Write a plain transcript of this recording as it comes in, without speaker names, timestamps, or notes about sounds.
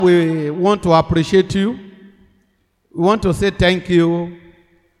We want to appreciate you. We want to say thank you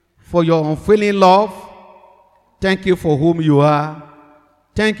for your unfailing love. Thank you for whom you are.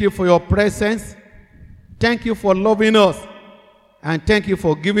 Thank you for your presence. Thank you for loving us. And thank you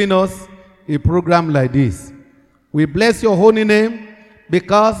for giving us a program like this. We bless your holy name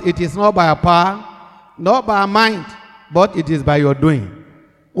because it is not by our power, not by our mind, but it is by your doing.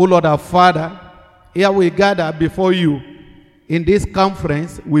 O Lord our Father, here we gather before you. In this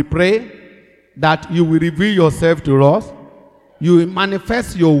conference, we pray that you will reveal yourself to us. You will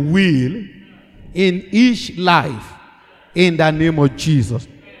manifest your will in each life in the name of Jesus.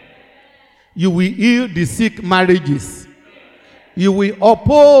 You will heal the sick marriages. You will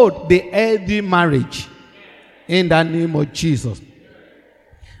uphold the healthy marriage in the name of Jesus.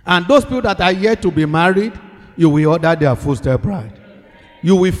 And those people that are yet to be married, you will order their footstep right.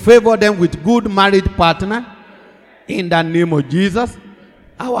 You will favor them with good married partner in the name of Jesus.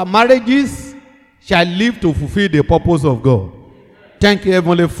 Our marriages shall live to fulfill the purpose of God. Thank you,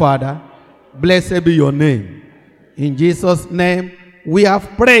 Heavenly Father. Blessed be your name. In Jesus' name, we have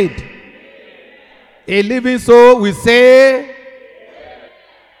prayed. A living soul will say,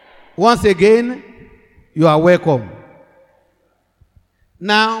 once again, you are welcome.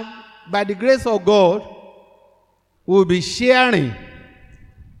 Now, by the grace of God, we'll be sharing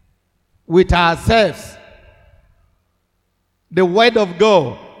with ourselves the word of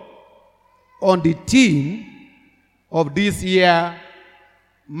God on the theme of this year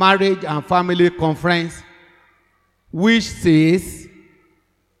marriage and family conference, which says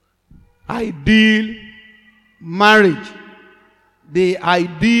ideal marriage. The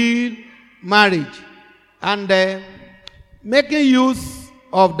ideal marriage. And making use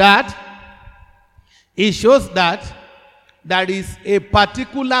of that, it shows that there is a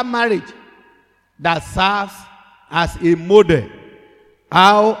particular marriage that serves as a model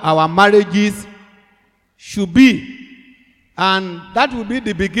how our marriages should be. And that will be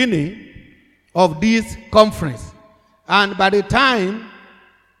the beginning of this conference. And by the time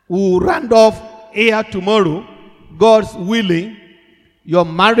we round off here tomorrow, God's willing, your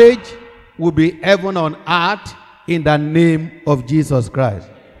marriage will be heaven on earth in the name of Jesus Christ.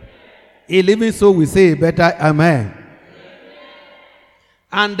 A living soul will say a better amen.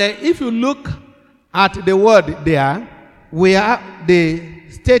 And if you look at the word there, we have the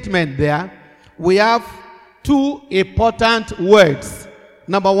statement there. We have two important words.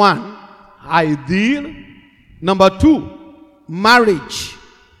 Number one, ideal. Number two, marriage.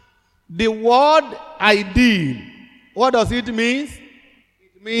 The word ideal, what does it mean?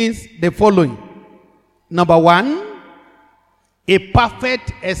 It means the following. Number one, a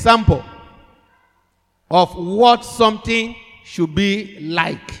perfect example of what something should be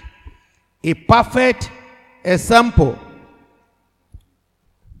like. A perfect example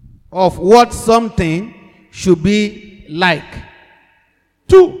of what something should be like.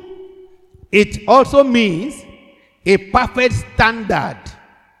 Two, it also means a perfect standard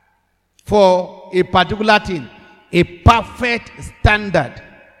for a particular thing. A perfect standard.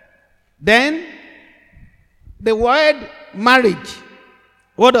 Then, the word marriage,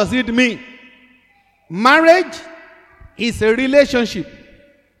 what does it mean? Marriage is a relationship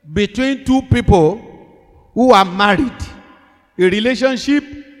between two people who are married. A relationship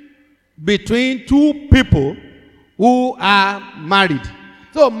between two people who are married.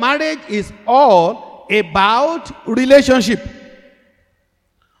 So marriage is all about relationship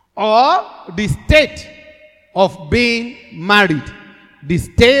or the state of being married. The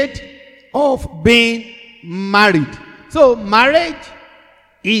state of being married. So marriage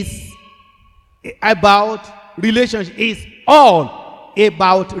is about relationship. It's all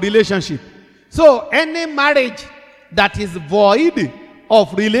about relationship. So any marriage that is void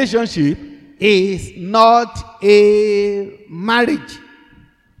of relationship is not a marriage.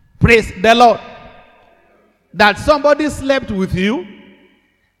 Praise the Lord. That somebody slept with you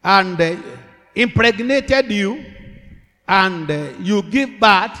and impregnated you and you give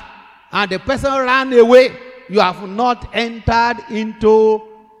birth and the person ran away. You have not entered into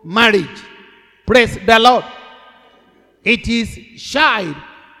marriage. Praise the Lord. It is child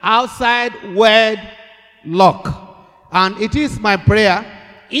outside wedlock. And it is my prayer,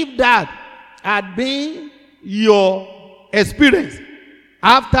 if that had been your experience,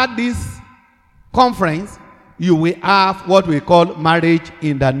 after this conference, you will have what we call marriage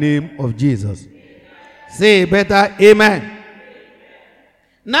in the name of Jesus. Say better, amen.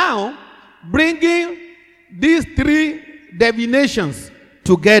 Now, bringing these three definitions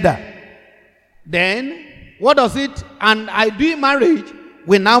together, then what does it? An ideal marriage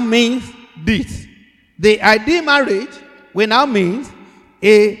will now mean this. The ideal marriage will now mean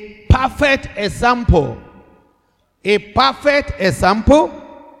a perfect example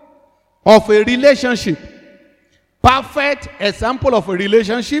of a relationship. Perfect example of a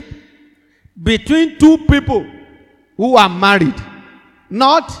relationship between two people who are married.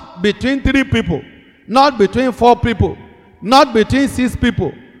 Not between 3 people, not between 4 people, not between 6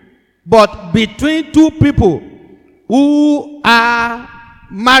 people, but between 2 people who are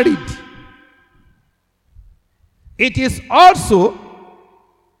married. It is also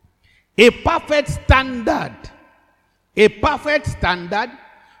a perfect standard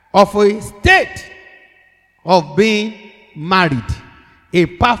of a state of being married. A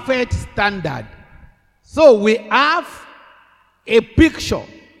perfect standard. So we have a picture,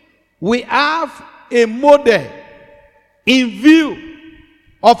 we have a model in view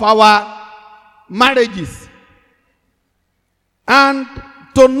of our marriages. And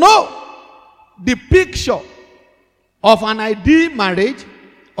to know the picture of an ideal marriage,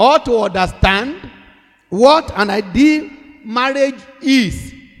 or to understand what an ideal marriage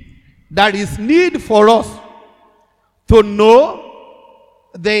is, there is need for us to know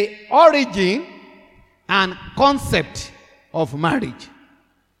the origin and concept of marriage.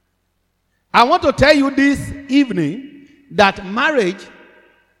 I want to tell you this evening that marriage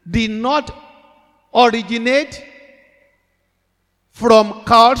did not originate from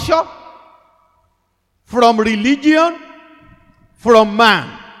culture, from religion, from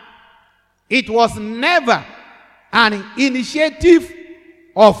man. It was never an initiative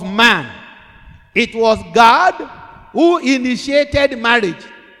of man. It was God who initiated marriage.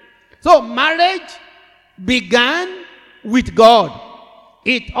 So marriage began with God.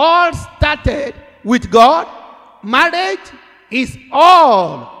 It all started with God. Marriage is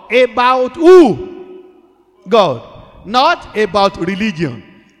all about who? God. Not about religion.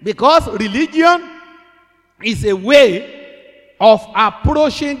 Because religion is a way of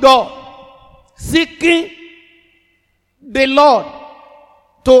approaching God, seeking the Lord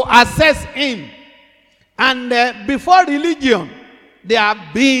to access Him. And before religion, there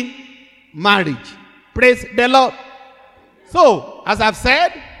have been marriage. Praise the Lord. So, as I've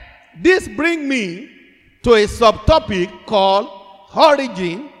said, this brings me to a subtopic called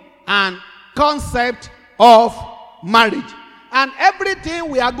origin and concept of marriage. And everything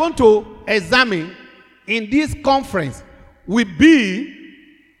we are going to examine in this conference will be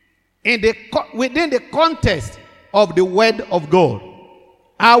within the context of the Word of God.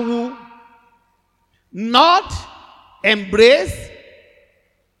 I will not embrace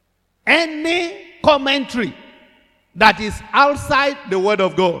any commentary that is outside the Word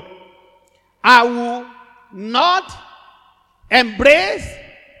of God. I will not embrace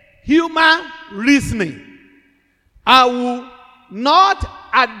human reasoning. I will not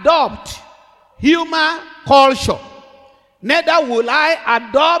adopt human culture. Neither will I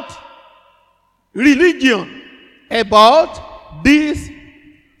adopt religion about this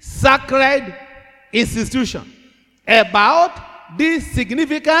sacred institution, about this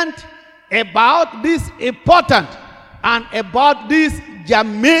significant, about this important, and about this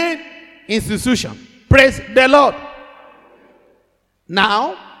germane institution. Praise the Lord.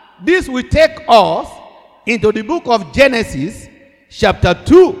 Now, this will take us into the book of Genesis, chapter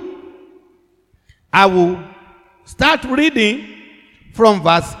 2. I will start reading from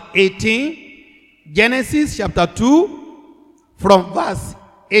verse 18. Genesis chapter 2, from verse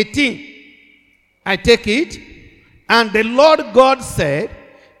 18. I take it. And the Lord God said,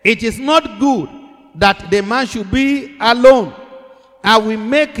 "It is not good that the man should be alone. I will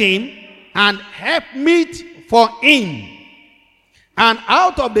make him an helpmeet for him." And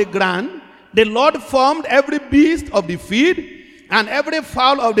out of the ground the Lord formed every beast of the field and every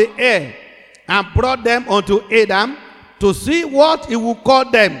fowl of the air, and brought them unto Adam to see what he would call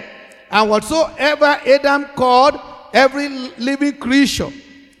them. And whatsoever Adam called every living creature,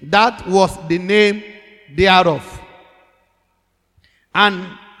 that was the name thereof. And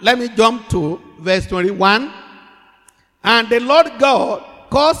let me jump to verse 21. And the Lord God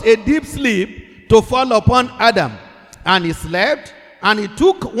caused a deep sleep to fall upon Adam, and he slept, and he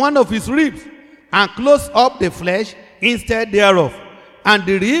took one of his ribs and closed up the flesh instead thereof. And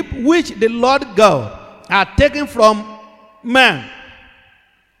the rib which the Lord God had taken from man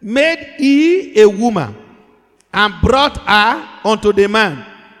made he a woman, and brought her unto the man,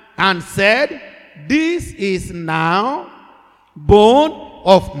 and said, "This is now bone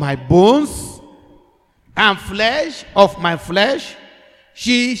of my bones, and flesh of my flesh.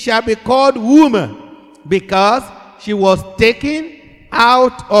 She shall be called woman, because she was taken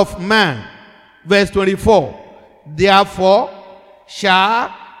out of man." Verse 24. "Therefore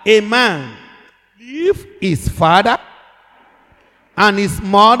shall a man leave his father and his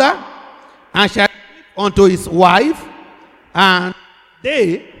mother, and shall cleave unto his wife, and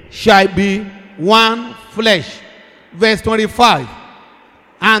they shall be one flesh. Verse 25.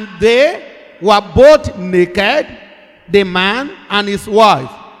 And they were both naked, the man and his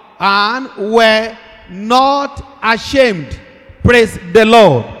wife, and were not ashamed. Praise the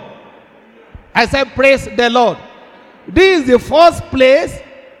Lord. I said, praise the Lord. This is the first place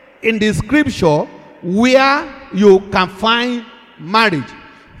in the scripture where you can find marriage.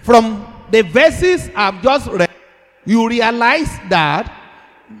 From the verses I've just read, you realize that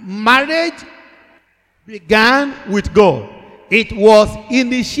marriage began with God. It was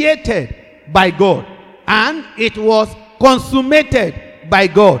initiated by God, and it was consummated by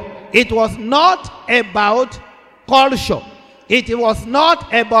God. It was not about culture. It was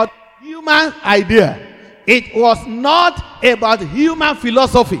not about human idea. It was not about human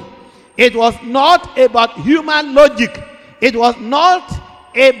philosophy. It was not about human logic. It was not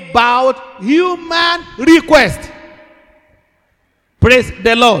about human request. Praise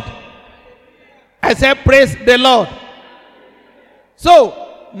the Lord. I said, praise the Lord.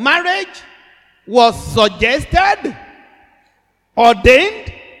 So, marriage was suggested,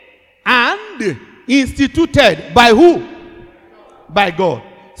 ordained, and instituted by who? By God.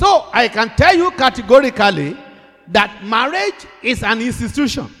 So, I can tell you categorically that marriage is an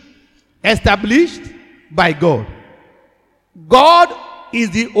institution established by God. God is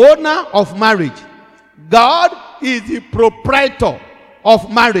the owner of marriage. God is the proprietor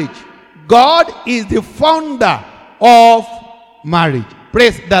of marriage. God is the founder of marriage.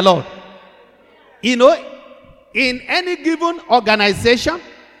 Praise the Lord. You know, in any given organization,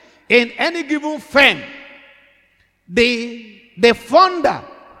 in any given firm, the founder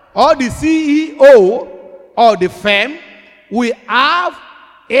or the CEO of the firm will have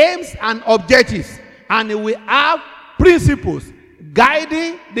aims and objectives, and we have principles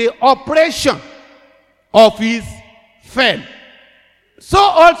guiding the operation of his firm. So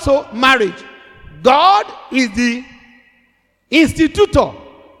also marriage. God is the institutor,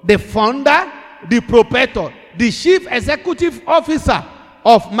 the founder, the proprietor, the chief executive officer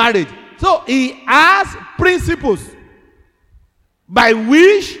of marriage. So he has principles by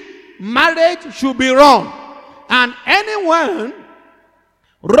which marriage should be run. And anyone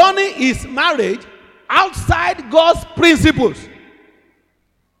running his marriage outside God's principles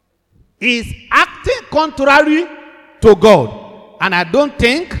is acting contrary to God. And I don't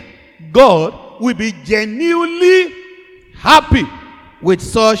think God will be genuinely happy with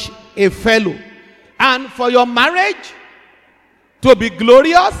such a fellow. And for your marriage to be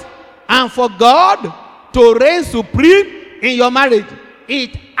glorious and for God to reign supreme in your marriage,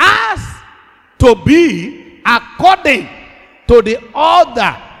 it has to be according to the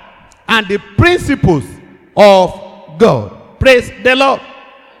order and the principles of God. Praise the Lord.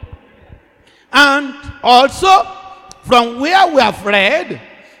 And also, from where we have read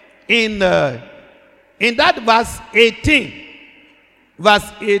in that verse 18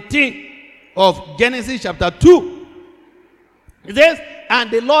 of Genesis chapter 2, it says, and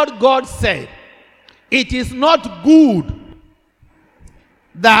the Lord God said, it is not good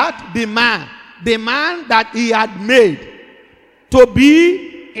that the man that he had made to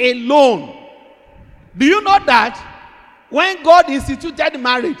be alone. Do you know that when God instituted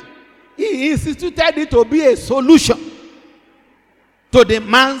marriage, he instituted it to be a solution to the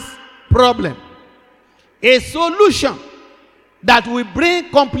man's problem. A solution that will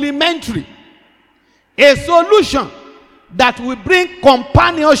bring complementary. A solution that will bring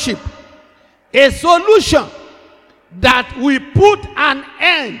companionship. A solution that will put an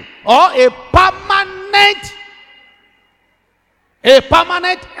end or a permanent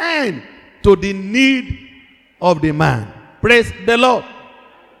end to the need of the man. Praise the Lord.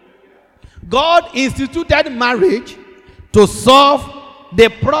 God instituted marriage to solve the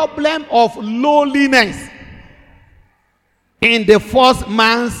problem of loneliness in the first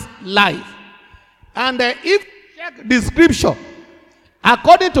man's life. And if you check the scripture,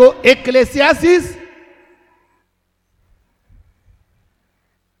 according to Ecclesiastes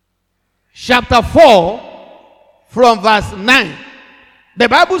chapter 4 from verse 9, the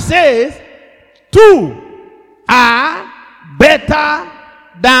Bible says, two are better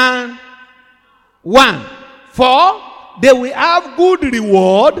than one, for they will have good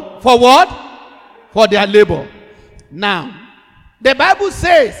reward for what? For their labor. Now, the Bible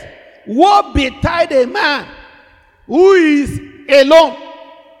says, woe betide a man who is alone.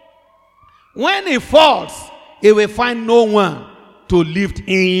 When he falls, he will find no one to lift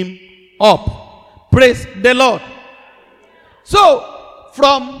him up. Praise the Lord. So,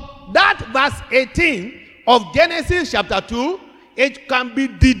 from that verse 18 of Genesis chapter 2, it can be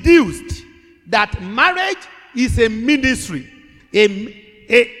deduced that marriage is a ministry.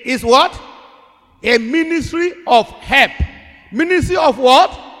 Is what? A ministry of help. Ministry of what?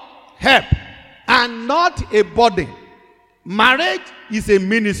 Help. And not a burden. Marriage is a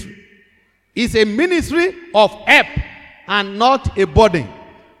ministry. It's a ministry of help and not a burden.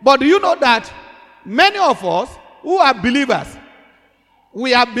 But do you know that many of us who are believers,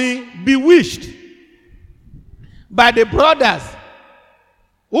 we have been bewitched by the brothers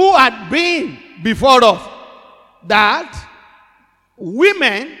who had been before us, that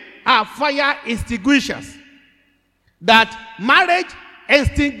women are fire extinguishers, that marriage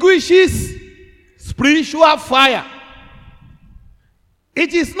extinguishes spiritual fire.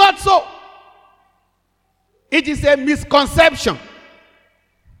 It is not so. It is a misconception.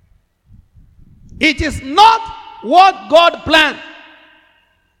 It is not what God planned.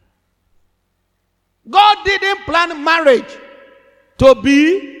 God didn't plan marriage to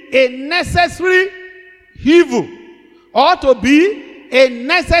be a necessary evil or to be a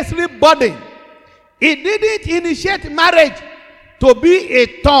necessary burden. He didn't initiate marriage to be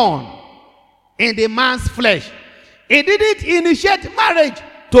a thorn in the man's flesh. He didn't initiate marriage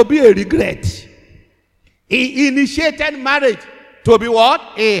to be a regret. He initiated marriage to be what?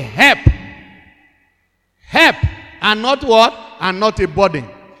 A help. Help, and not what? And not a burden.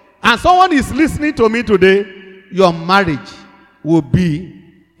 And someone is listening to me today, your marriage will be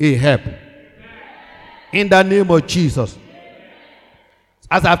a help. In the name of Jesus.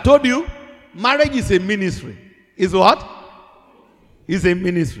 As I've told you, marriage is a ministry. Is what? Is a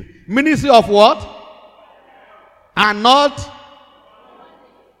ministry. Ministry of what? And not.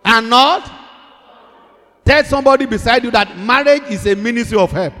 Tell somebody beside you that marriage is a ministry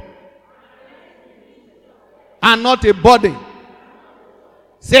of help. And not a burden.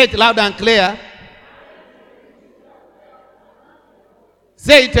 Say it loud and clear.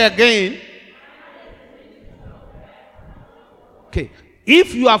 Say it again. Okay.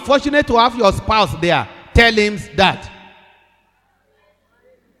 If you are fortunate to have your spouse there, tell him that.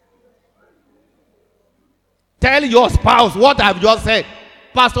 Tell your spouse what I've just said.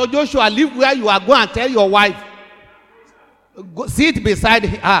 Pastor Joshua, leave where you are. Go and tell your wife. Go, sit beside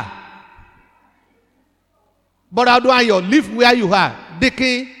her. But Aduayo, leave where you are.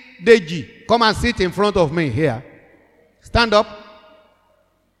 Deacon Deji, come and sit in front of me here. Stand up.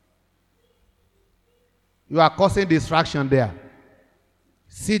 You are causing distraction there.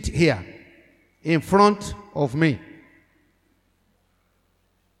 Sit here in front of me.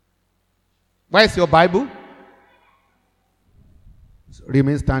 Where is your Bible?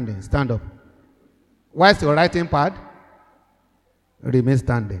 Remain standing. Stand up. Where is your writing pad? Remain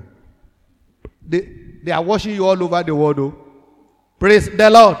standing. They are watching you all over the world. Oh. Praise the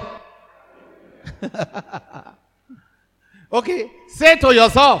Lord. Okay, say to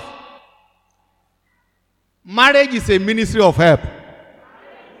yourself, marriage is a ministry of help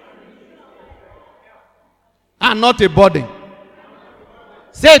and not a burden.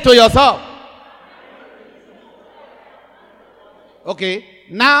 Say to yourself. Okay,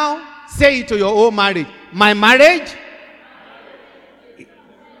 now say it to your own marriage. My marriage.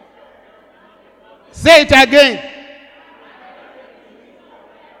 Say it again.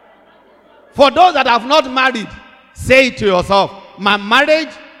 For those that have not married, say it to yourself. My marriage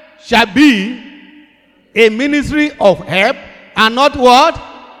shall be a ministry of help and not what?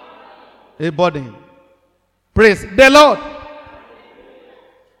 A burden. Praise the Lord.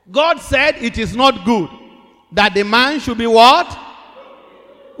 God said it is not good that the man should be what?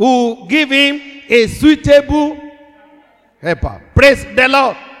 Who give him a suitable helper. Praise the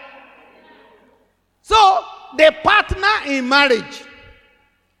Lord. So, the partner in marriage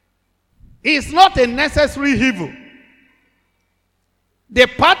is not a necessary evil. The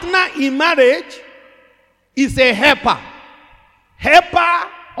partner in marriage is a helper. Helper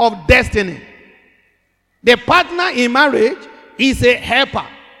of destiny. The partner in marriage is a helper.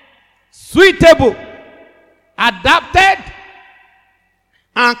 Suitable, adapted,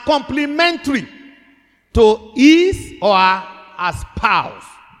 and complementary to his or her spouse.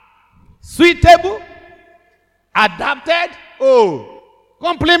 Suitable, adapted,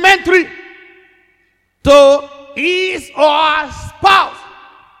 complementary to his or her spouse.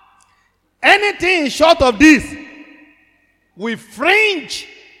 Anything short of this will fringe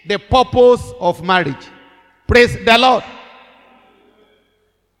the purpose of marriage. Praise the Lord.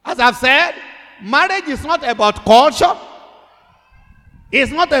 As I've said, marriage is not about culture.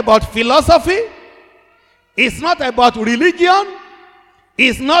 It's not about philosophy. It's not about religion.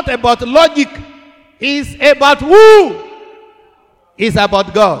 It's not about logic. It's about who? It's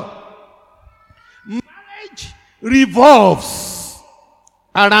about God. Marriage revolves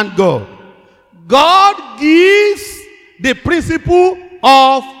around God. God gives the principle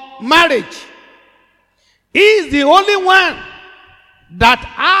of marriage. He is the only one that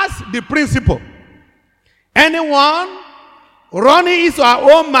has the principle. Anyone running his or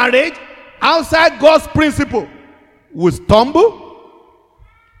her own marriage outside God's principle will stumble,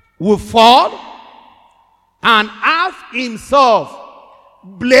 will fall, and have himself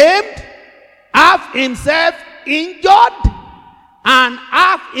blamed, have himself injured, and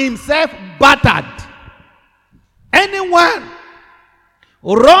have himself battered. Anyone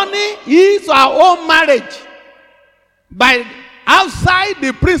running his or her own marriage by outside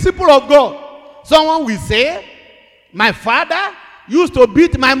the principle of God, someone will say, my father used to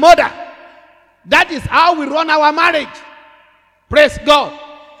beat my mother. That is how we run our marriage. Praise God.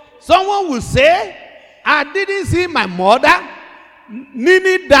 Someone will say, I didn't see my mother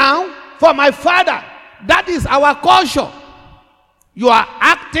kneeling down for my father. That is our culture. You are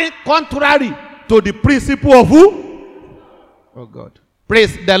acting contrary to the principle of who? Oh God.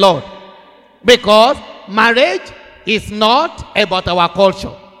 Praise the Lord. Because marriage is not about our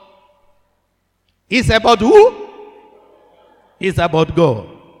culture. It's about who? It's about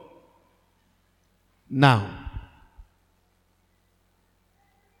God. Now,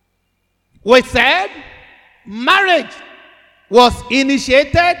 we said marriage was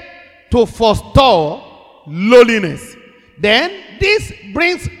initiated to forestall loneliness. Then this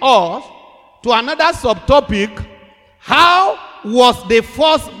brings us to another subtopic. How was the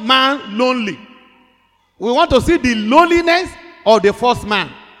first man lonely? We want to see the loneliness of the first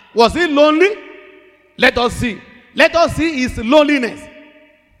man. Was he lonely? Let us see. Let us see his loneliness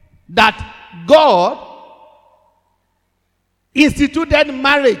that God instituted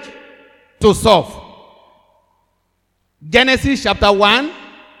marriage to solve. Genesis chapter 1.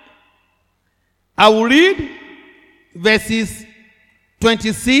 I will read verses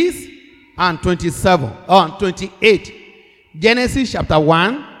 26 and 27 or 28. Genesis chapter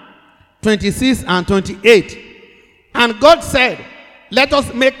 1, 26 and 28. And God said, let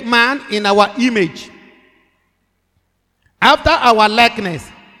us make man in our image, after our likeness,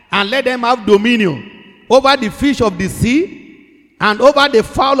 and let them have dominion over the fish of the sea, and over the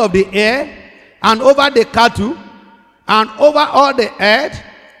fowl of the air, and over the cattle, and over all the earth,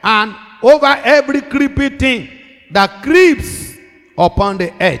 and over every creeping thing that creeps upon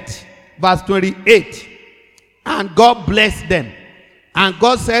the earth. Verse 28. And God blessed them. And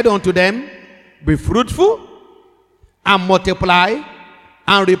God said unto them, be fruitful, and multiply,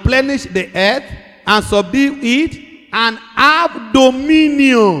 and replenish the earth, and subdue it, and have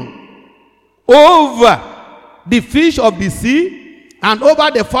dominion over the fish of the sea, and over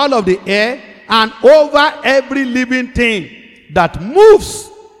the fowl of the air, and over every living thing that moves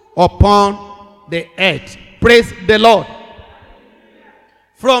upon the earth. Praise the Lord.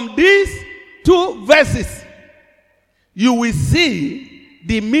 From these two verses, you will see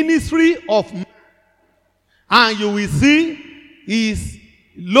the ministry of man, and you will see his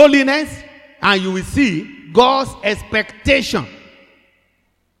lowliness, and you will see God's expectation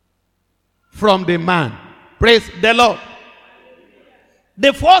from the man. Praise the Lord.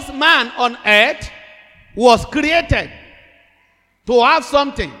 The first man on earth was created to have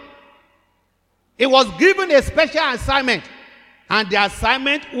something. He was given a special assignment, and the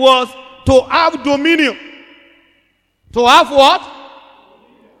assignment was to have dominion. To have what?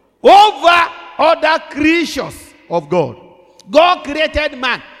 Over other creatures of God. God created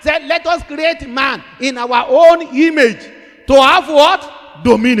man. Said, let us create man in our own image. To have what?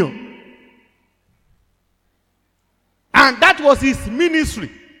 Dominion. And that was his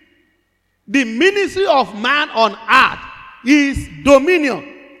ministry. The ministry of man on earth is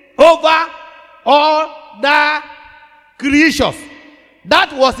dominion over all the creatures.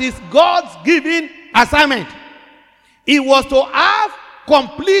 That was his God's given assignment. He was to have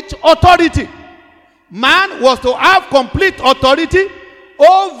complete authority. Man was to have complete authority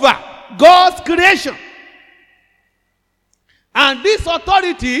over God's creation. And this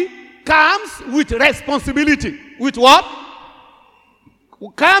authority comes with responsibility. With what?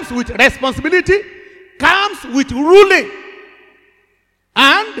 Comes with responsibility, comes with ruling.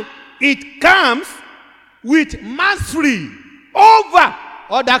 And it comes with mastery over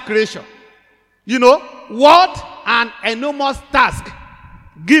other creation. You know, what an enormous task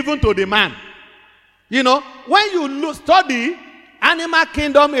given to the man. You know, when you study animal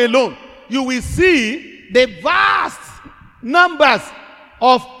kingdom alone, you will see the vast numbers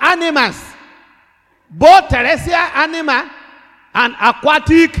of animals, both terrestrial animals and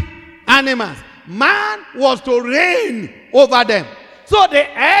aquatic animals. Man was to reign over them. So the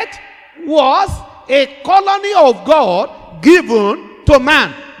earth was a colony of God given to to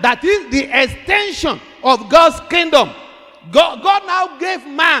man. That is the extension of God's kingdom. God now gave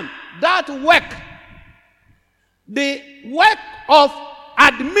man that work. The work of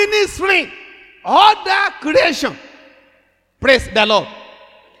administering other creation. Praise the Lord.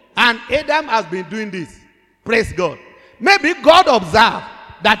 And Adam has been doing this. Praise God. Maybe God observed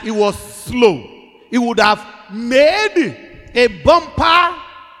that he was slow. He would have made a bumper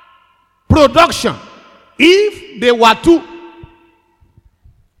production if they were two.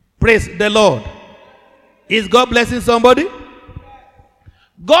 Praise the Lord. Is God blessing somebody?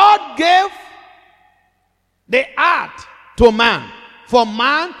 God gave the earth to man for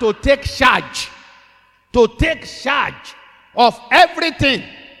man to take charge. To take charge of everything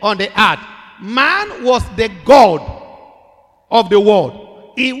on the earth. Man was the God of the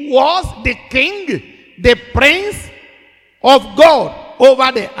world. He was the king, the prince of God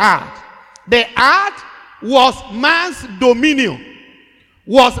over the earth. The earth was man's dominion,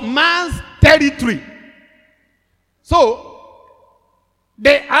 was man's territory. So,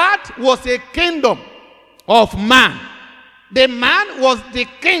 the earth was a kingdom of man. The man was the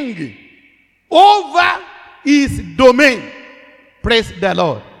king over his domain. Praise the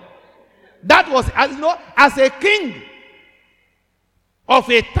Lord. That was, as a king of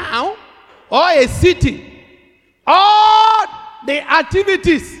a town or a city, all the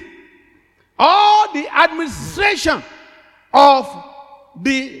activities, all the administration of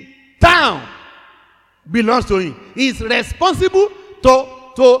the town belongs to him. He is responsible for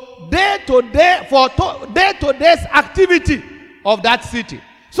day-to-day's activity of that city.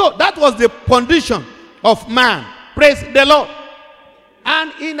 So that was the condition of man. Praise the Lord.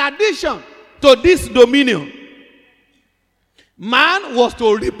 And in addition to this dominion, man was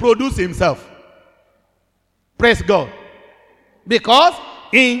to reproduce himself. Praise God. Because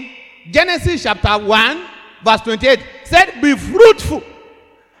in Genesis chapter 1, verse 28, said, be fruitful,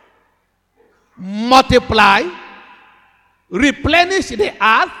 multiply, replenish the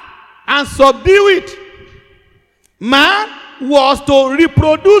earth, and subdue it. Man was to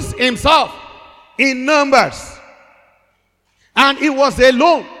reproduce himself in numbers. And he was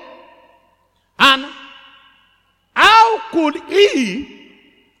alone. And how could he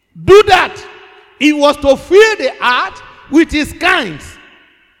do that? He was to fill the earth with his kinds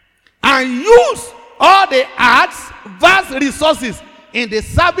and use all the earth's vast resources in the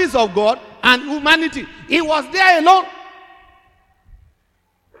service of God and humanity. He was there alone.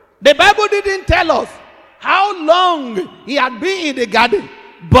 The Bible didn't tell us how long he had been in the garden,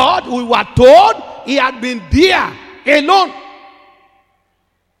 but we were told he had been there alone.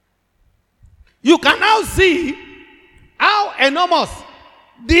 You can now see how enormous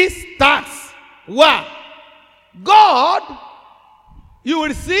these tasks were. God, you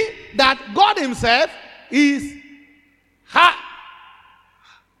will see that God himself is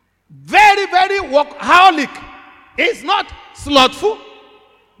very, very workaholic. He's not slothful,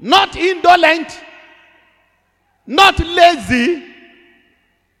 not indolent, not lazy.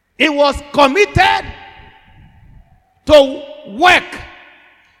 He was committed to work.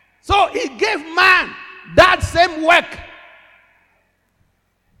 So he gave man that same work.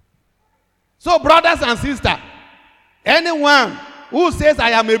 So brothers and sisters, anyone who says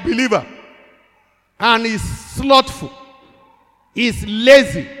I am a believer and is slothful, is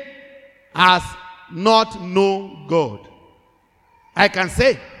lazy, has not known God. I can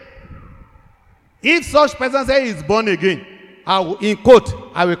say, if such person says he is born again, in quote,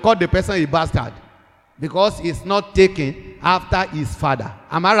 I will call the person a bastard. Because he's not taken after his father.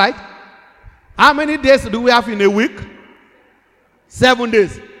 Am I right? How many days do we have in a week? 7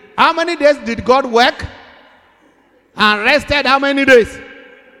 days. How many days did God work? And rested how many days?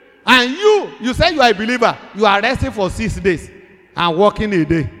 And you say you are a believer. You are resting for 6 days and working a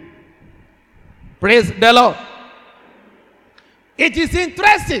day. Praise the Lord. It is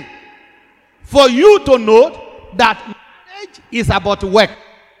interesting for you to note that marriage is about work.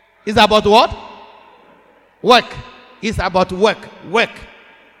 It's about what? Work. It's about work. Work.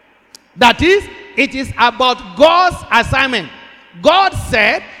 That is, it is about God's assignment. God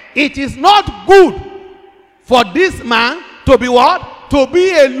said it is not good for this man to be what? To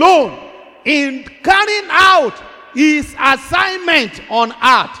be alone in carrying out his assignment on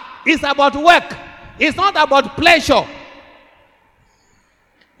earth. It's about work. It's not about pleasure.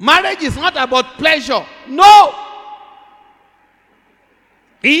 Marriage is not about pleasure. No.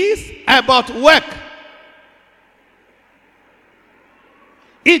 It's about work.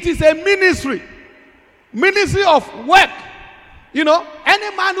 It is a ministry. Ministry of work. You know,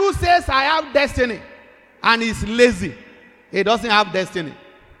 any man who says I have destiny and is lazy, he doesn't have destiny.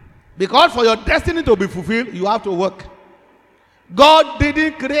 Because for your destiny to be fulfilled, you have to work. God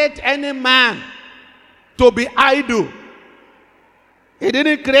didn't create any man to be idle. He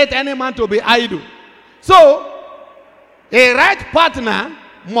didn't create any man to be idle. So, a right partner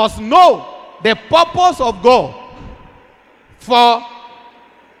must know the purpose of God for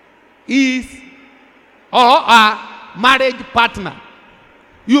his or her marriage partner.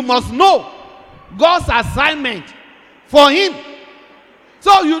 You must know God's assignment for him.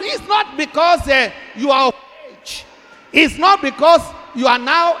 So it's not because you are of age. It's not because you are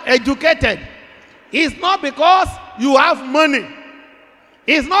now educated. It's not because you have money.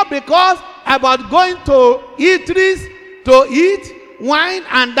 It's not because about going to eateries to eat wine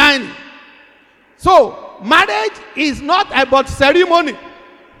and dining. So marriage is not about ceremony.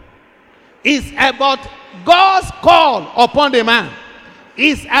 It's about God's call upon the man.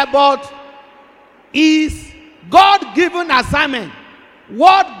 It's about his God-given assignment.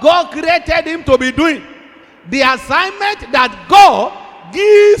 What God created him to be doing. The assignment that God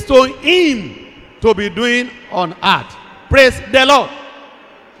gives to him to be doing on earth. Praise the Lord.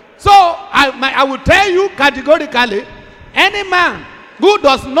 So I will tell you categorically, any man who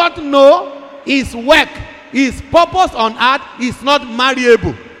does not know his work, his purpose on earth, is not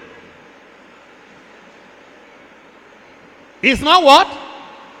marriable. It's not what?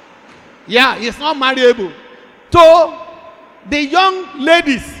 Yeah, it's not marriable. So, the young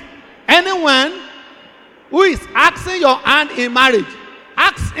ladies, anyone who is asking your hand in marriage,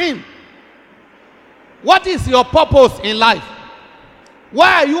 ask him, what is your purpose in life?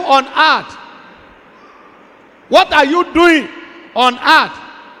 Why are you on earth? What are you doing on earth?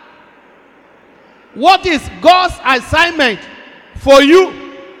 What is God's assignment for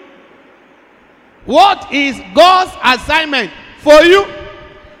you? What is God's assignment for you?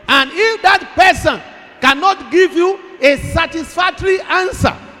 And if that person cannot give you a satisfactory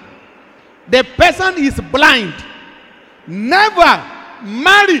answer, the person is blind. Never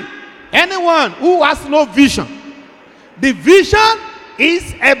marry anyone who has no vision. The vision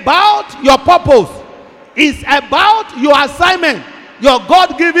is about your purpose. It's about your assignment, your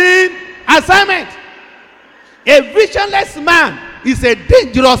God-given assignment. A visionless man is a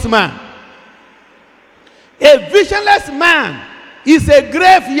dangerous man. A visionless man is a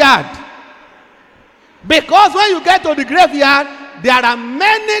graveyard. Because when you get to the graveyard, there are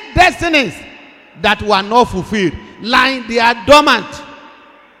many destinies that were not fulfilled, lying there dormant.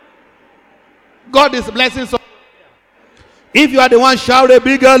 God is blessing. So if you are the one, shout a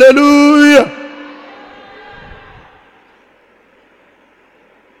big hallelujah.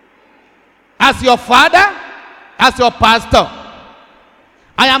 As your father, as your pastor,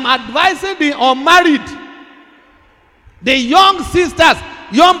 I am advising the unmarried, the young sisters,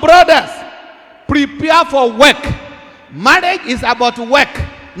 young brothers, prepare for work. Marriage is about work,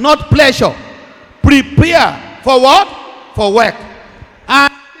 not pleasure. Prepare for what? For work.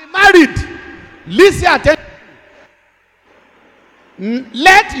 And the married, listen attention.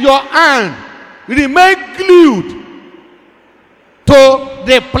 Let your hand remain glued to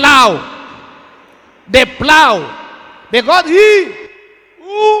the plow. The plow. Because he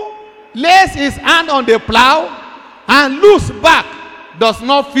who lays his hand on the plow and looks back does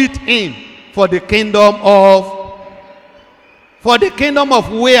not fit in for the kingdom of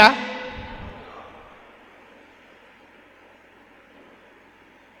where?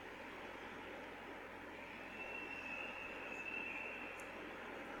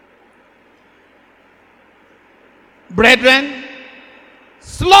 Brethren,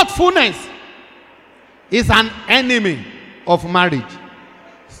 slothfulness is an enemy of marriage.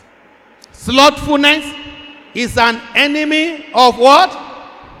 Slothfulness is an enemy of what?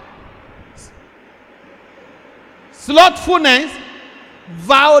 Slothfulness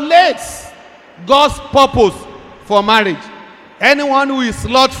violates God's purpose for marriage. Anyone who is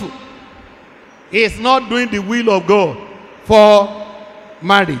slothful is not doing the will of God for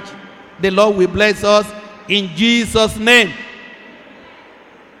marriage. The Lord will bless us in Jesus' name.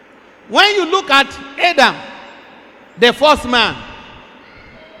 When you look at Adam, the first man,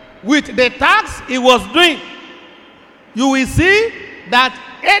 with the task he was doing, you will see that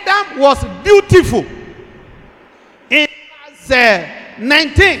Adam was dutiful. In verse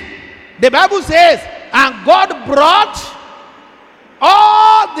 19, the Bible says, and God brought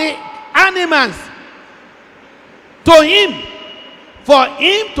all the animals to him for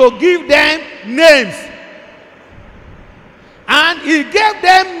him to give them names. And he gave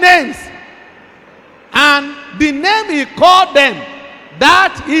them names. And the name he called them,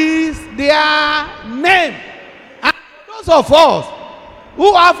 that is their name. And those of us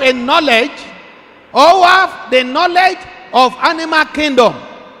who have a knowledge, or who have the knowledge of animal kingdom,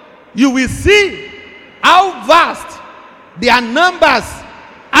 you will see how vast their numbers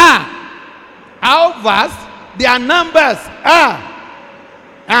are. How vast their numbers are.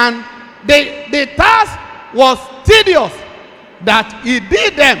 And the task was tedious that he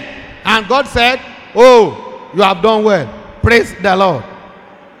did them. And God said, oh, you have done well. Praise the Lord.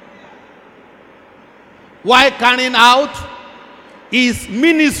 While carrying out his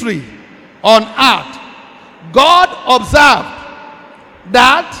ministry on earth, God observed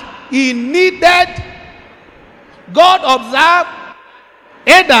that God observed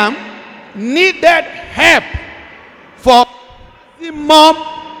Adam needed help for maximum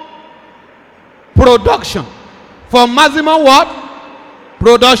production. For maximum what?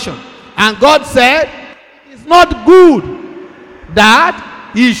 Production. And God said, it's not good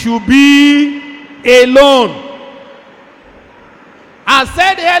that he should be alone. I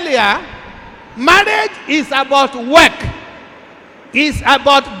said earlier, marriage is about work. It's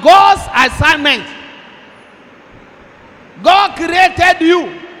about God's assignment. God created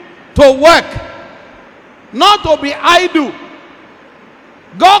you to work, not to be idle.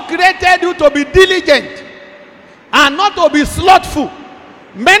 God created you to be diligent and not to be slothful.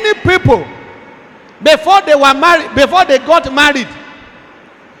 Many people, before they got married,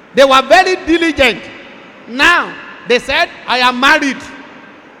 they were very diligent. Now, they said, I am married.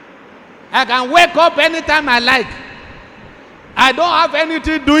 I can wake up anytime I like. I don't have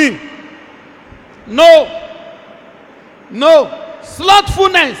anything doing. No.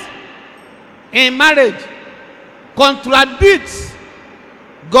 Slothfulness in marriage contradicts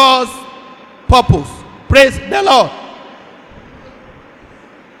God's purpose. Praise the Lord.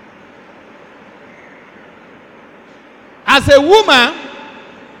 As a woman,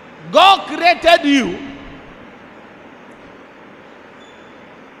 God created you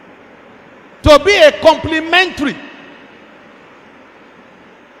to be a complementary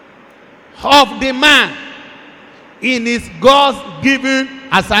of the man in his God-given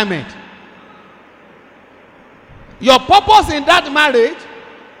assignment. Your purpose in that marriage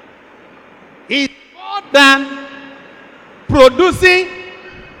is more than producing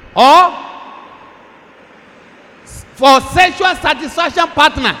or for sexual satisfaction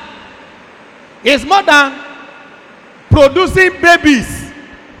partner. It's more than producing babies.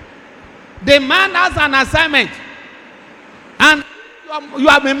 The man has an assignment. And you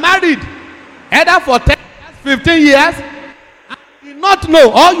have been married either for 10 years, 15 years, and you not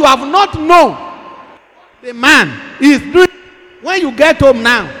know, or you have not known what the man is doing. When you get home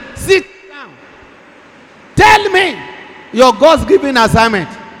now, sit down. Tell me your God's given assignment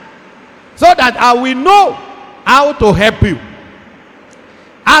so that I will know how to help you.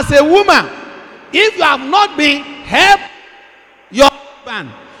 As a woman, if you have not been helped your husband,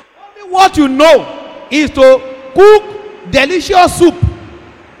 only what you know is to cook delicious soup,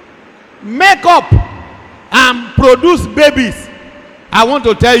 make up, and produce babies. I want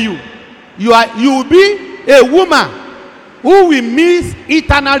to tell you, you will be a woman who will miss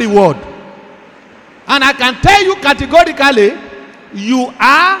eternal reward. And I can tell you categorically, you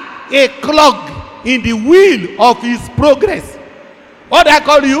are a clog in the wheel of his progress. What do I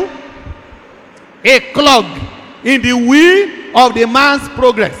call you? A clog in the wheel of the man's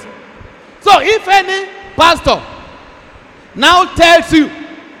progress. So if any pastor now tells you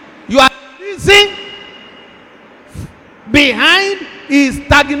you are reason behind his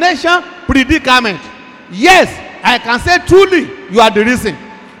stagnation predicament, yes, I can say truly you are the reason.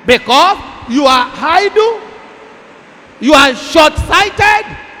 Because you are idle, you are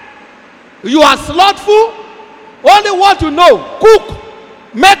short-sighted, you are slothful. Only what you know,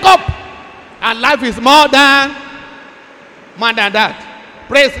 cook, make up, and life is more than that.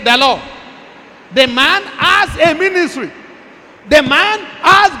 Praise the Lord. The man has a ministry. The man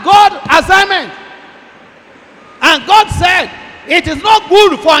has God's assignment. And God said, it is not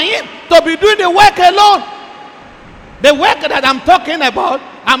good for him to be doing the work alone. The work that I'm talking about,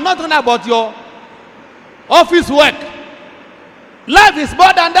 I'm not talking about your office work. Life is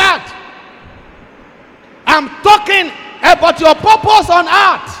more than that. I'm talking about your purpose on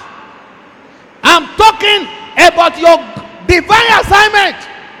earth. I'm talking about your divine assignment.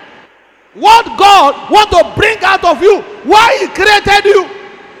 What God wants to bring out of you, why he created you.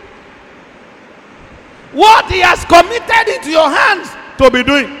 What he has committed into your hands to be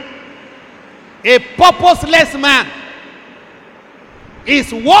doing. A purposeless man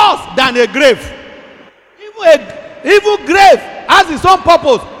is worse than a grave. Even grave has its own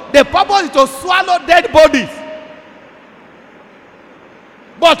purpose. The purpose is to swallow dead bodies.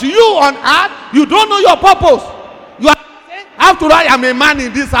 But you on earth, you don't know your purpose. You are saying, after all, I am a man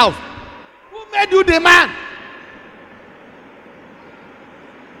in this house. Who made you the man?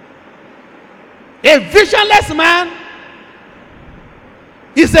 A visionless man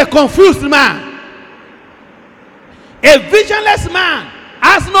is a confused man. A visionless man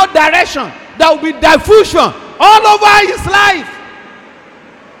has no direction. There will be diffusion all over his life.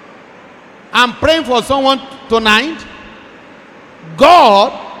 I'm praying for someone tonight.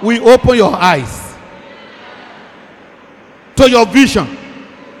 God will open your eyes to your vision.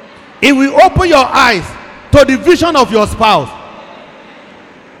 He will open your eyes to the vision of your spouse.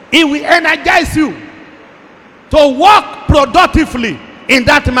 He will energize you to work productively in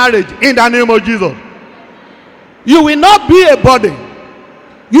that marriage in the name of Jesus. You will not be a burden.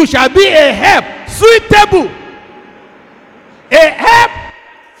 You shall be a help, suitable. A help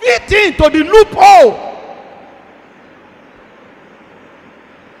fitting to the loophole.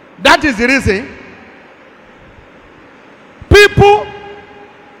 That is the reason people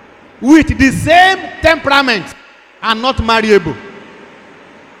with the same temperament are not marriable.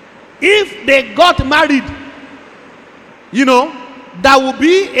 If they got married, you know, there will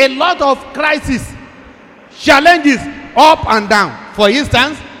be a lot of crises, challenges up and down. For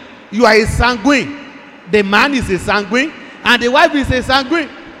instance, you are a sanguine. The man is a sanguine and the wife is a sanguine.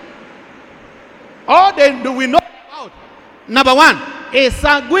 All they will know about, number one, a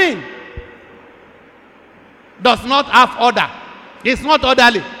sanguine does not have order. It's not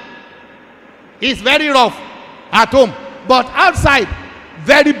orderly. It's very rough at home, but outside,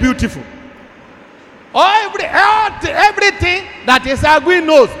 very beautiful. Everything that a sanguine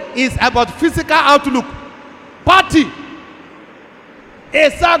knows is about physical outlook. Party. A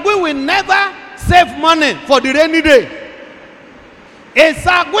sanguine will never save money for the rainy day. A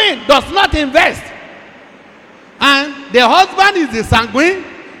sanguine does not invest. And the husband is a sanguine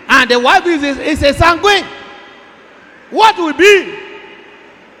and the wife is a sanguine. What will be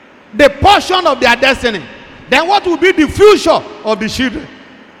the portion of their destiny? Then what will be the future of the children?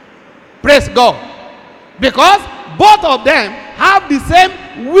 Praise God. Because both of them have the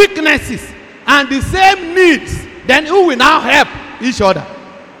same weaknesses and the same needs. Then who will now help each other?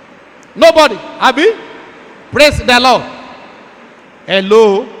 Nobody. Abi? Praise the Lord.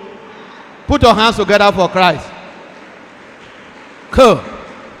 Hello. Put your hands together for Christ. Cool.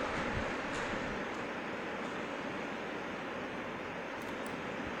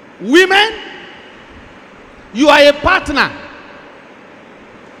 Women, you are a partner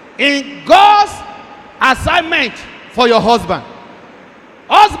in God's assignment for your husband.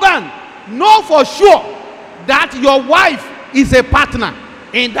 Husband, know for sure that your wife is a partner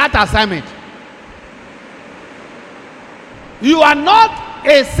in that assignment. You are not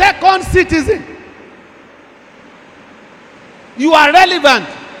a second citizen. You are relevant.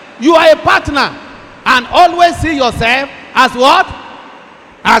 You are a partner. And always see yourself as what?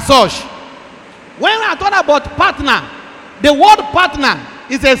 As such. When I talk about partner, the word partner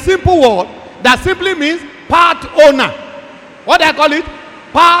is a simple word that simply means part owner. What do I call it?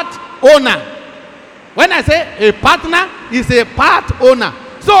 Part owner. When I say a partner is a part owner.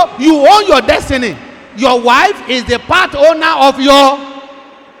 So you own your destiny. Your wife is the part owner of your...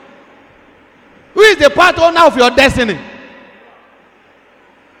 Who is the part owner of your destiny?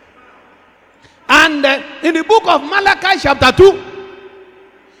 And in the book of Malachi chapter 2,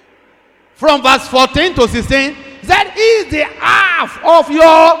 from verse 14 to 16, that is the half of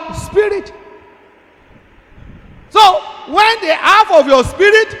your spirit. So when the half of your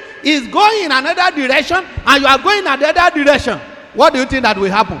spirit is going in another direction and you are going in another direction, what do you think that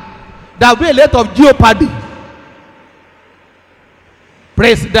will happen? There will be a lot of jeopardy.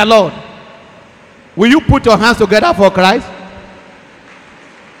 Praise the Lord. Will you put your hands together for Christ?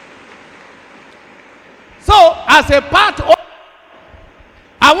 So as a part of,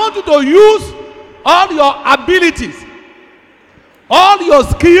 I want you to use all your abilities, all your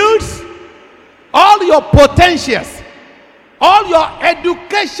skills, all your potentials, all your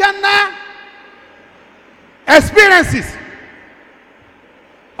educational experiences,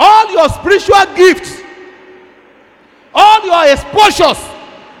 all your spiritual gifts, all your exposures,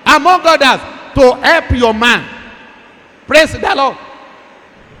 among others, to help your man. Praise the Lord.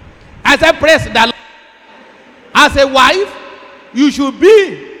 I said, praise the Lord. As a wife, you should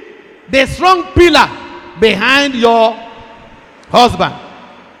be the strong pillar behind your husband.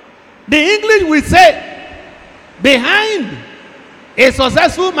 The English will say, behind a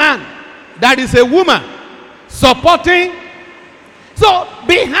successful man, there is a woman supporting. So,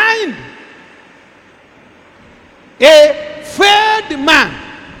 behind a failed man,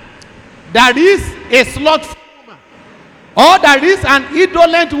 there is a slothful woman, or there is an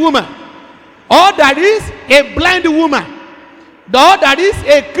indolent woman, or there is a blind woman, or there is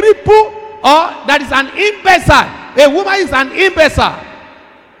a cripple, or there is an imbecile. A woman is an imbecile,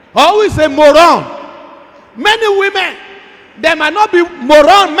 or is a moron. Many women, They might not be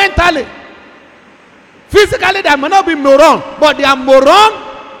moron mentally. Physically, they might not be moron, but they are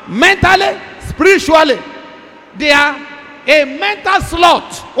moron mentally, spiritually. They are a mental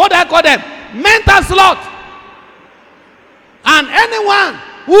slot. What do I call them? Mental slot. And anyone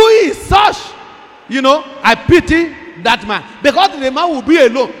who is such, I pity that man. Because the man will be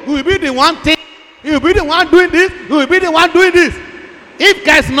alone. He will be the one thing. He will be the one doing this. He will be the one doing this. If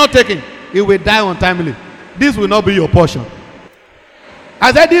care is not taken, he will die untimely. This will not be your portion.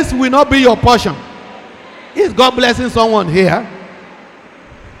 I said this will not be your portion. Is God blessing someone here?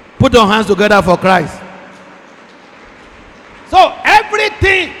 Put your hands together for Christ. So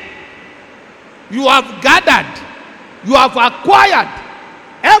everything you have gathered, you have acquired,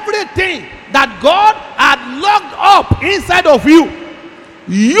 everything that God had locked up inside of you,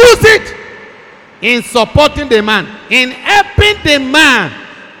 use it in supporting the man, in helping the man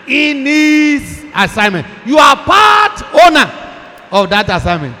in his assignment. You are part owner of that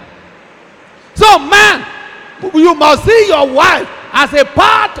assignment. So man, you must see your wife as a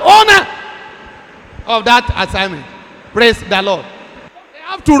part owner of that assignment. Praise the Lord.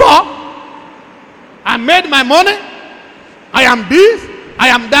 After all, I made my money. I am this. I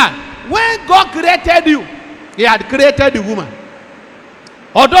am that. When God created you, He had created the woman.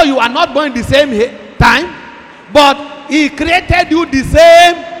 Although you are not born the same time, but He created you the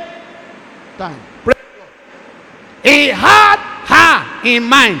same time. Praise God. He had her in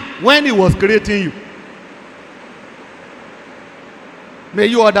mind when He was creating you. May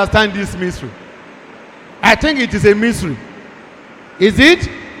you understand this mystery. I think it is a mystery. Is it?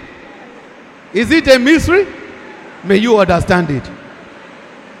 Is it a mystery? May you understand it.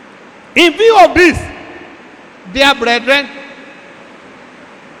 In view of this, dear brethren,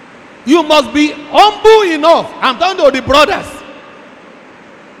 you must be humble enough, I'm talking to the brothers,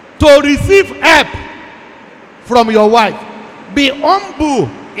 to receive help from your wife. Be humble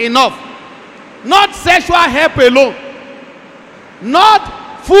enough. Not sexual help alone.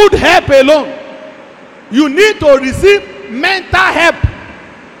 Not food help alone. You need to receive mental help,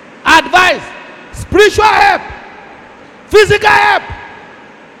 advice, spiritual help, physical help.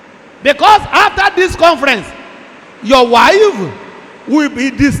 Because after this conference, your wife will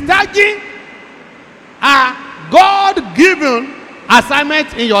be discharging a God-given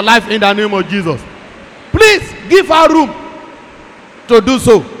assignment in your life in the name of Jesus. Please give her room to do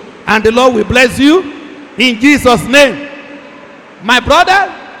so, and the Lord will bless you in Jesus' name. My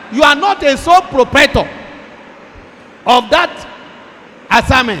brother, you are not a sole proprietor of that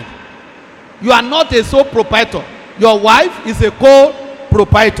assignment. You are not a sole proprietor. Your wife is a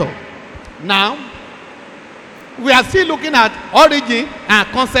co-proprietor. Now, we are still looking at origin and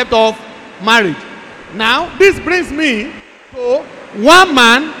concept of marriage. Now, this brings me to one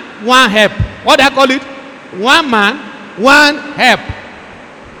man, one help. What do I call it? One man, one help.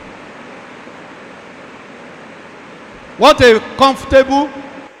 What a comfortable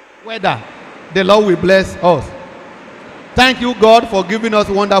weather. The Lord will bless us. Thank you, God, for giving us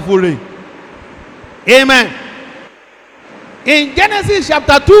wonderful rain. Amen. In Genesis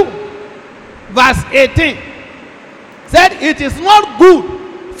chapter 2, verse 18, said it is not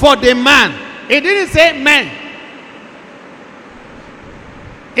good for the man. It didn't say man.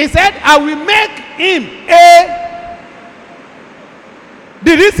 He said, I will make him a.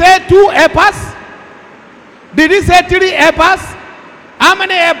 Did he say 2 helpers? Did he say 3 helpers? How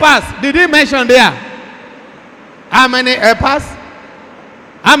many helpers did he mention there? How many helpers?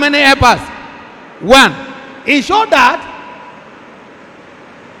 How many helpers? 1. He showed that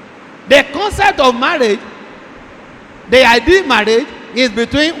the concept of marriage, the ideal marriage, is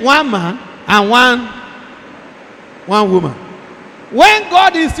between one man and one woman. When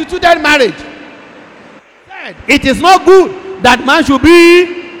God instituted marriage, He said it is not good that man should be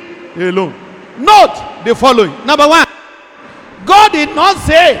alone. Note the following. Number 1, God did not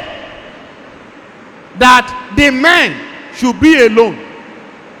say that the man should be alone.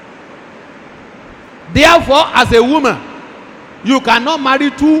 Therefore, as a woman, you cannot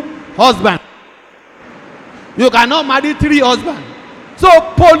marry 2 husbands. You cannot marry 3 husbands. So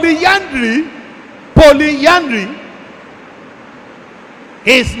polyandry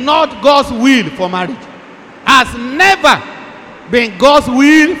is not God's will for marriage. Has never been God's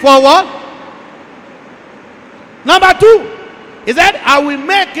will for what? Number 2, he said, I will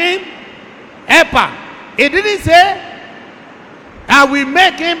make him helper. He didn't say, I will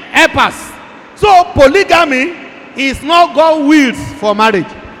make him helpers. So polygamy is not God's will for marriage.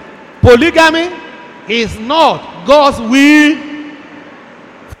 Polygamy is not God's will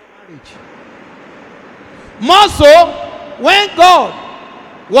for marriage. More so, when God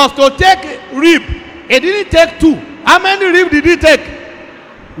was to take rib, He didn't take 2. How many rib did he take?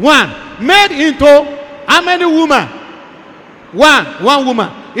 One. Made into how many women? One woman.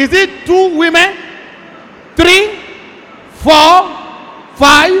 Is it 2 women? 3, 4,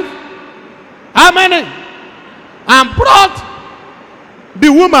 5? How many? And brought the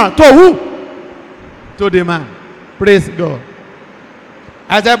woman to who? To the man. Praise God.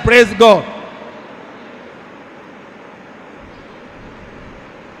 I said, praise God.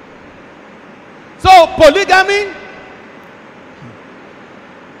 So polygamy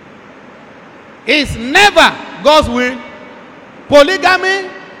is never God's will. Polygamy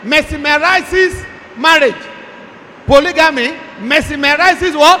mesmerizes marriage. Polygamy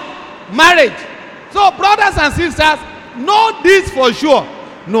mesmerizes what? Marriage. So brothers and sisters, know this for sure.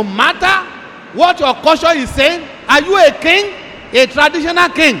 No matter what your culture is saying, are you a king? A traditional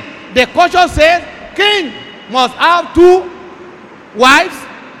king? The culture says king must have 2 wives.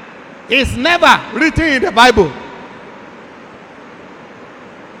 It's never written in the Bible.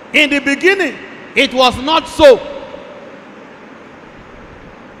 In the beginning, it was not so.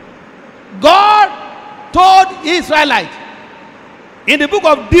 God told Israelites in the book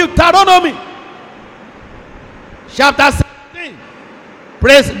of Deuteronomy, chapter 17.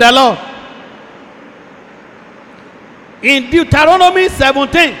 Praise the Lord. In Deuteronomy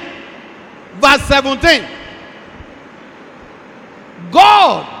 17, verse 17,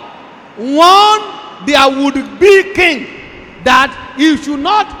 God warned there would be king that he should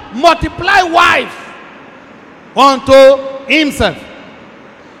not multiply wives unto himself.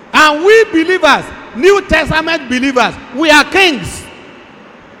 And we believers, New Testament believers, we are kings.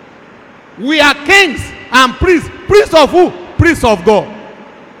 We are kings and priests. Priests of who? Priests of God.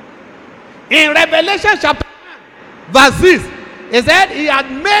 In Revelation chapter 1, verse 6, it said he had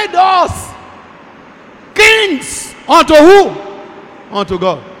made us kings unto who? Unto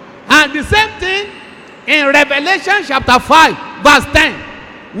God. And the same thing in Revelation chapter 5, verse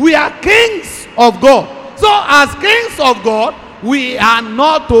 10. We are kings of God. So as kings of God, we are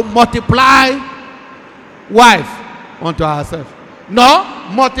not to multiply wives unto ourselves, nor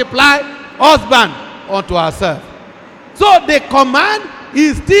multiply husband unto ourselves. So the command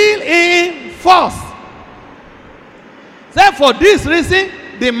is still in force. So for this reason,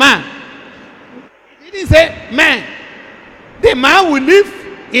 the man, he didn't say man. The man will leave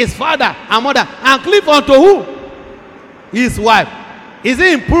his father and mother and cleave unto who? His wife. Is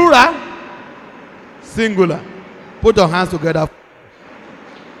it in plural? Singular. Put your hands together.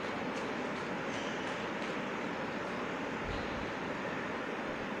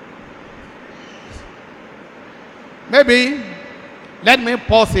 Maybe let me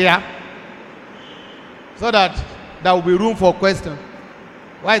pause here so that there will be room for questions.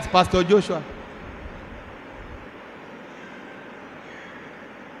 Why is Pastor Joshua?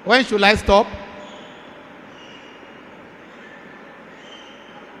 When should I stop?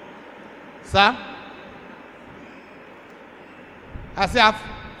 Sir? I still have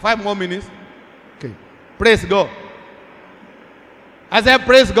 5 more minutes. Okay. Praise God. I said,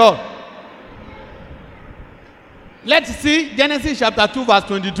 praise God. Let's see Genesis chapter 2, verse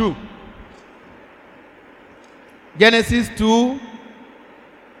 22. Genesis 2,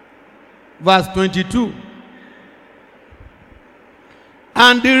 verse 22.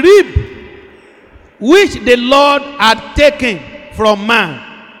 And the rib which the Lord had taken from man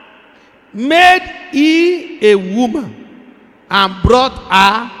made he a woman and brought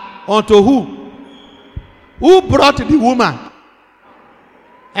her unto who? Who brought the woman?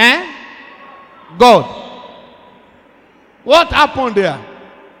 God. What happened there?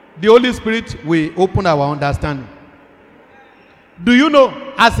 The Holy Spirit will open our understanding. Do you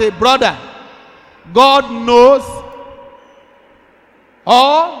know, as a brother, God knows,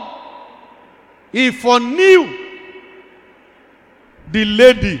 or he foreknew the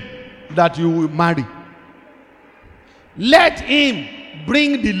lady that you will marry. Let him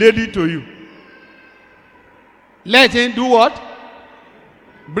bring the lady to you. Let him do what?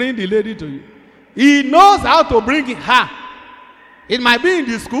 Bring the lady to you. He knows how to bring her. It might be in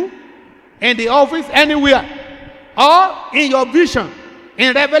the school, in the office, anywhere, or in your vision,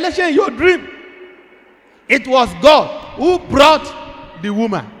 in revelation, in your dream. It was God who brought the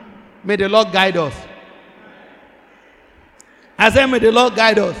woman. May the Lord guide us. I said, may the Lord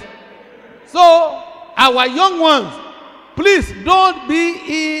guide us. So, our young ones, please don't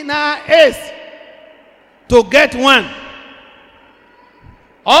be in a haste to get one.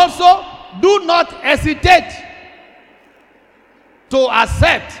 Also, do not hesitate to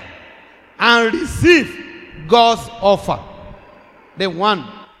accept and receive God's offer, the one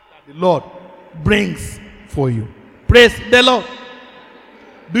that the Lord brings for you. Praise the Lord.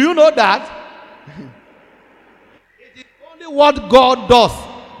 Do you know that what God does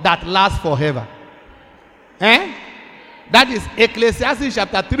that lasts forever. That is Ecclesiastes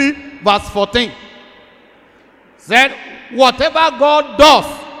chapter 3 verse 14. Said, whatever God does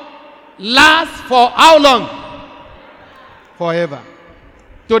lasts for how long? Forever.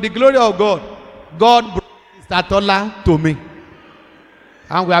 To the glory of God, God brought Sister Tola to me.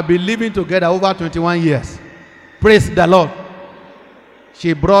 And we have been living together over 21 years. Praise the Lord.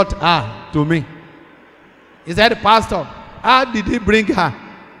 She brought her to me. He said, Pastor, how did he bring her?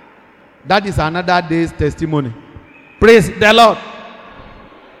 That is another day's testimony. Praise the Lord.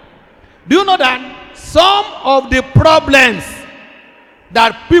 Do you know that some of the problems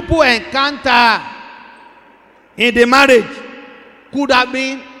that people encounter in the marriage could have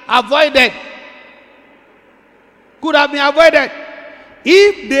been avoided? Could have been avoided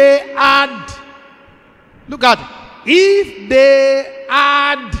if they had, look at it, if they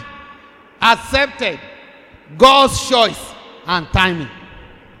had accepted God's choice and timing.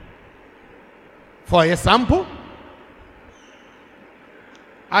 For example,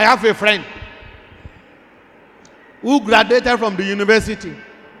 I have a friend who graduated from the university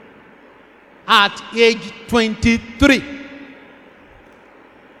at age 23.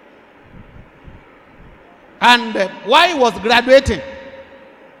 And while he was graduating,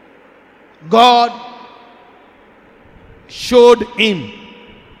 God showed him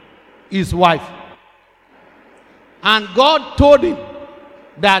his wife. And God told him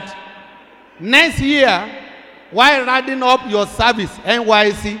that next year, while riding up your service,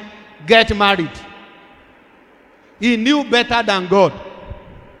 NYC, get married. He knew better than God.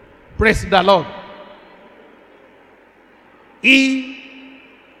 Praise the Lord. He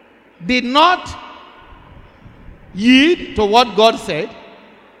did not yield to what God said.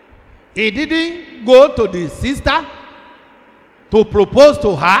 He didn't go to the sister to propose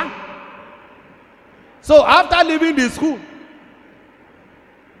to her. So after leaving the school,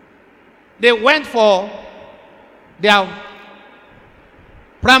 they went for their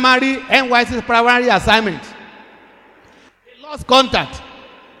NYC primary assignment. He lost contact.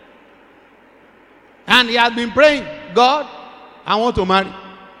 And he has been praying, God, I want to marry.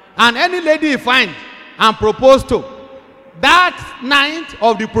 And any lady he finds and propose to, that night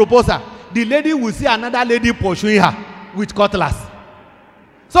of the proposal, the lady will see another lady pursuing her with cutlass.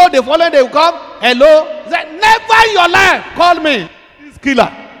 So the following day will come, hello, say, never in your life call me this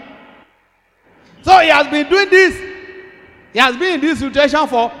killer. So he has been doing this. He has been in this situation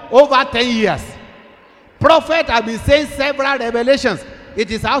for over 10 years. Prophet has been saying several revelations. It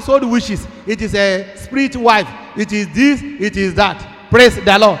is household wishes. It is a spirit wife. It is this, it is that. Praise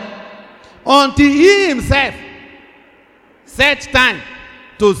the Lord. Until he himself set time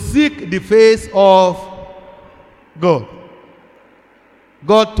to seek the face of God.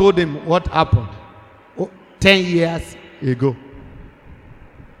 God told him what happened 10 years ago.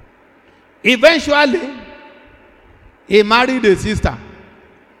 Eventually, he married a sister.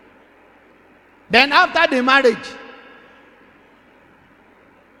 Then after the marriage,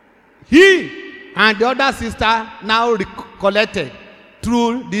 he and the other sister now recollected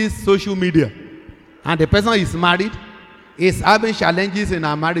through this social media. And the person is married, is having challenges in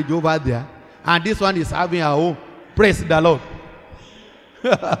her marriage over there. And this one is having her own. Praise the Lord.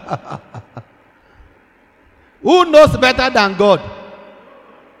 Who knows better than God?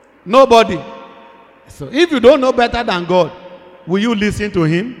 Nobody. So if you don't know better than God, will you listen to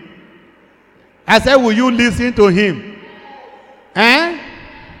him? I said, will you listen to him?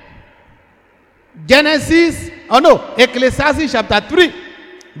 Ecclesiastes chapter 3,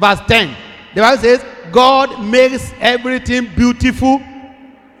 verse 10. The Bible says, God makes everything beautiful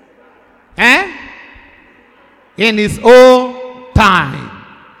in his own time.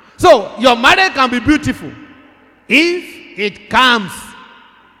 So your marriage can be beautiful if it comes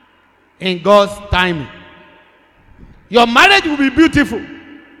in God's timing. Your marriage will be beautiful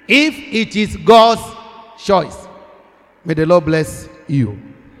if it is God's choice. May the Lord bless you.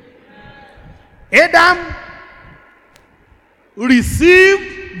 Adam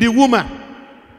received the woman